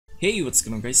Hey, what's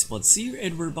going on guys, Budz here,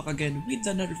 and we're back again with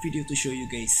another video to show you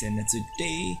guys. And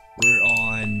today we're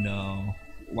on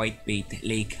Whitebait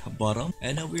Lake bottom,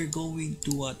 and we're going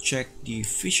to check the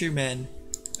fisherman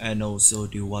and also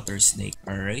the water snake.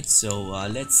 Alright, so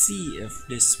let's see if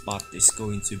this spot is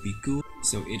going to be good.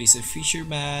 So it is a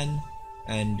fisherman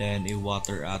and then a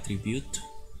water attribute.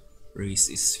 Race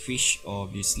is fish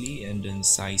obviously, and then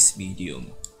size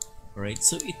medium. Alright,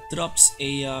 so it drops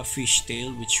a fish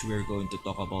tail, which we're going to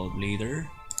talk about later.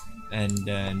 And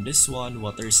then this one,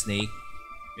 water snake,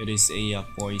 it is a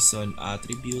poison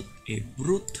attribute, a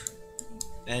brute,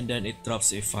 and then it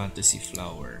drops a fantasy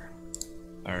flower.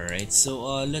 Alright,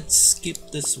 so let's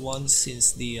skip this one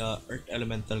since the earth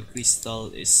elemental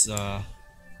crystal is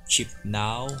cheap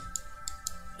now,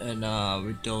 and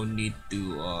we don't need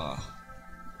to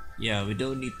we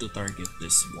don't need to target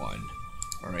this one.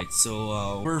 Alright,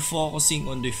 so we're focusing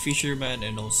on the fisherman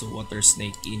and also water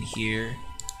snake in here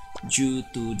due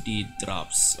to the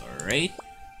drops. Alright,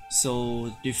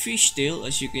 so the fish tail,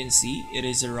 as you can see, it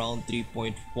is around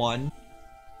 3.1,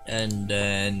 and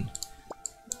then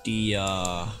the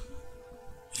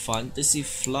fantasy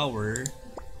flower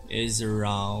is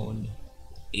around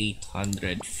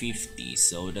 850.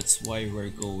 So that's why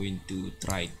we're going to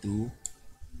try to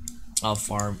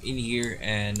farm in here,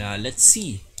 and let's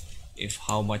see if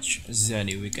how much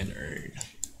Zeny we can earn.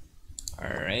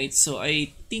 Alright, so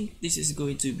I think this is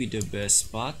going to be the best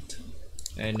spot,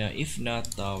 and if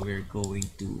not, we're going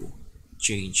to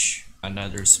change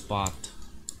another spot.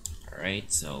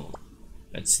 Alright, so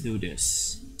let's do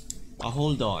this.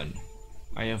 Hold on,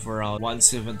 I have around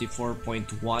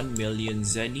 174.1 million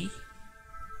Zeny,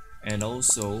 and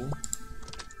also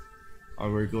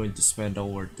we're going to spend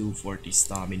our 240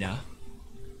 stamina.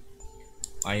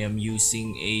 I am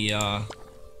using a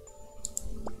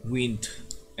wind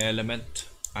element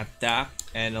attack,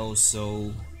 and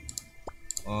also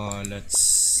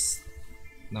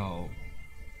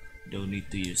don't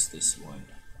need to use this one.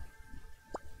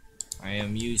 I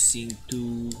am using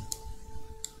two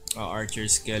archer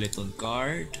skeleton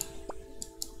card,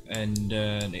 and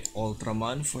then a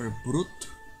ultraman for brute.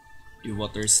 The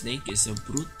water snake is a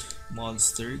brute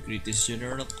monster, greatest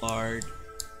general card,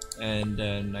 and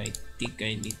then I think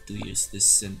I need to use this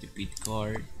centipede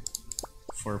card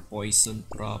for poison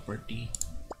property.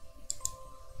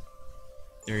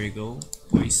 There you go,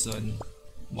 poison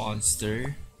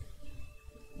monster,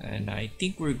 and I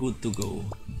think we're good to go.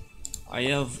 I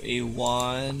have a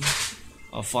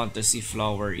fantasy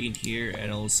flower in here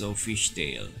and also fish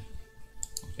tail.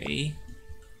 Okay,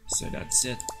 so that's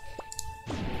it.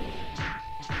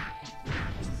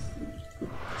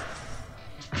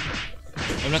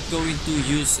 I'm not going to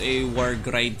use a war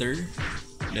grinder.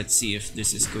 Let's see if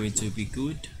this is going to be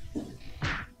good.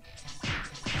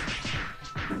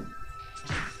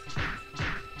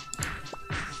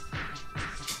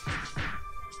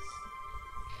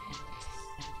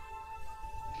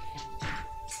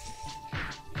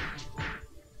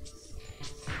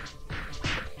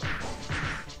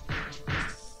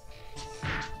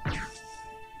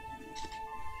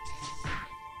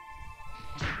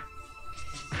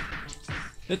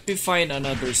 Let me find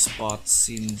another spot,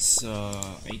 since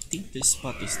I think this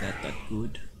spot is not that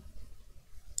good.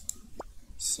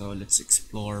 So let's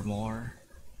explore more.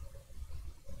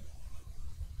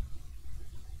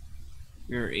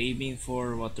 We're aiming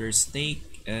for water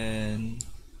snake and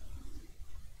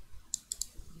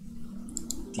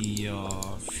the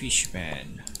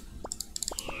fishman.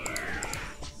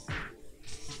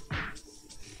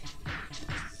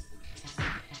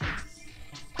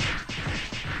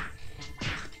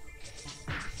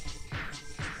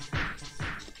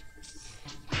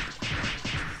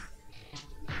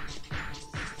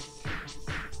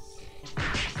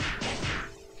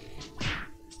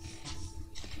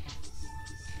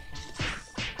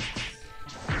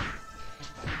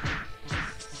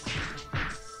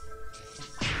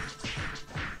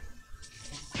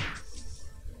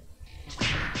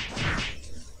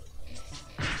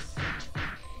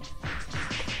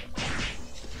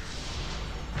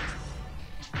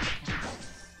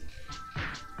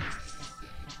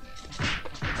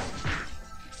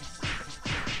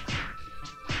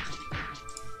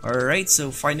 Alright,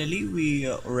 so finally we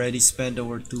already spent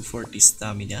our 240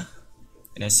 stamina,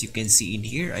 and as you can see in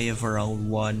here, I have around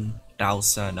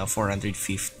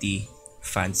 1,450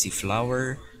 fancy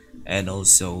flower and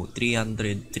also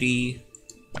 303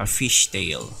 fish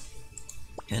tail.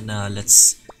 And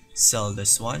let's sell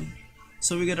this one.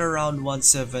 So we get around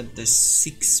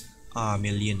 176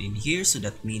 million in here, so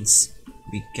that means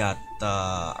we got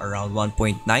around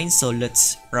 1.9. So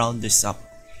let's round this up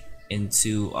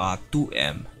into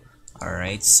 2M.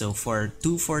 Alright, so for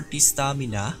 240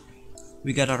 stamina,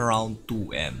 we got around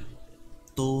 2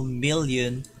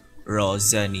 million raw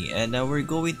Zeny. And now we're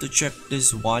going to check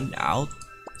this one out.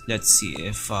 Let's see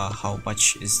if how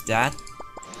much is that.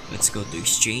 Let's go to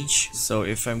exchange. So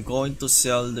if I'm going to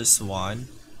sell this one,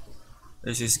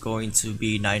 this is going to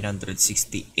be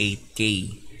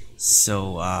 968k.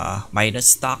 So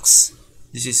minus tax,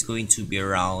 this is going to be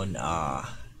around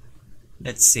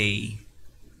let's say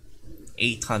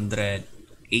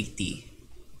 880.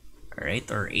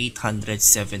 Alright, or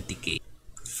 870k.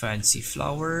 Fancy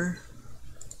flower.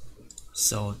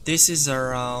 So this is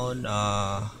around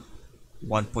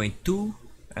 1.2,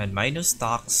 and minus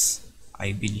tax,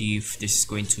 I believe this is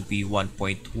going to be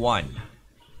 1.1.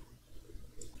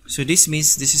 So this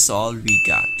means this is all we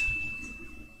got.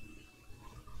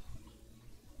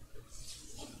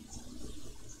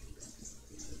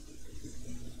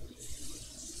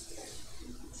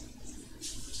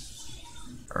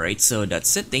 Alright, so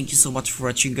that's it. Thank you so much for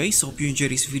watching, guys. Hope you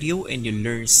enjoyed this video and you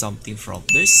learned something from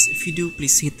this. If you do,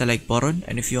 please hit the like button,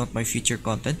 and if you want my future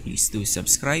content, please do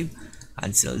subscribe.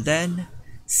 Until then,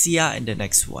 see ya in the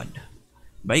next one.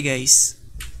 Bye, guys.